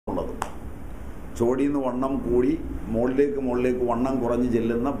ചോടിയിൽ നിന്ന് വണ്ണം കൂടി മുകളിലേക്ക് വണ്ണം കുറഞ്ഞ്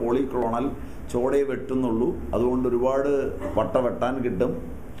ചെല്ലുന്ന പോളിക്ലോണൽ ചോടയെ വെട്ടുന്നുള്ളൂ. അതുകൊണ്ട് ഒരുപാട് പട്ട വെട്ടാൻ കിട്ടും.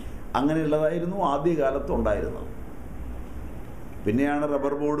 അങ്ങനെയുള്ളതായിരുന്നു ആദ്യകാലത്ത് ഉണ്ടായിരുന്നത്. പിന്നെയാണ്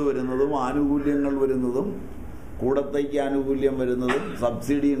റബ്ബർ ബോർഡ് വരുന്നതും ആനുകൂല്യങ്ങൾ വരുന്നതും കൂടത്തേക്ക് ആനുകൂല്യം വരുന്നതും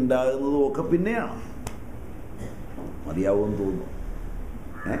സബ്സിഡി ഉണ്ടാകുന്നതും ഒക്കെ പിന്നെയാണ്. മതിയാവുമെന്ന് തോന്നുന്നു.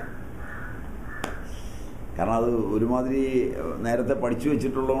 കാരണം അത് ഒരുമാതിരി നേരത്തെ പഠിച്ചു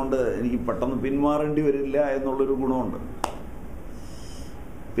വെച്ചിട്ടുള്ളതുകൊണ്ട് എനിക്ക് പെട്ടെന്ന് പിന്മാറേണ്ടി വരില്ല എന്നുള്ളൊരു ഗുണമുണ്ട്.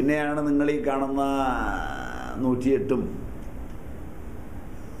 പിന്നെയാണ് നിങ്ങളീ കാണുന്ന 108ഉം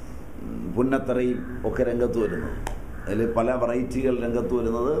പുന്നത്തറയും ഒക്കെ രംഗത്ത് വരുന്നത്. അതിൽ പല വെറൈറ്റികൾ രംഗത്ത്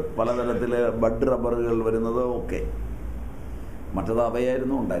വരുന്നത്, പലതരത്തിൽ ബഡ് റബ്ബറുകൾ വരുന്നത് ഒക്കെ. മറ്റത്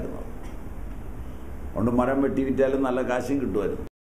അവയായിരുന്നു ഉണ്ടായിരുന്നത്. അതുകൊണ്ട് മരം വെട്ടി വിറ്റാലും നല്ല കാശും കിട്ടുമായിരുന്നു.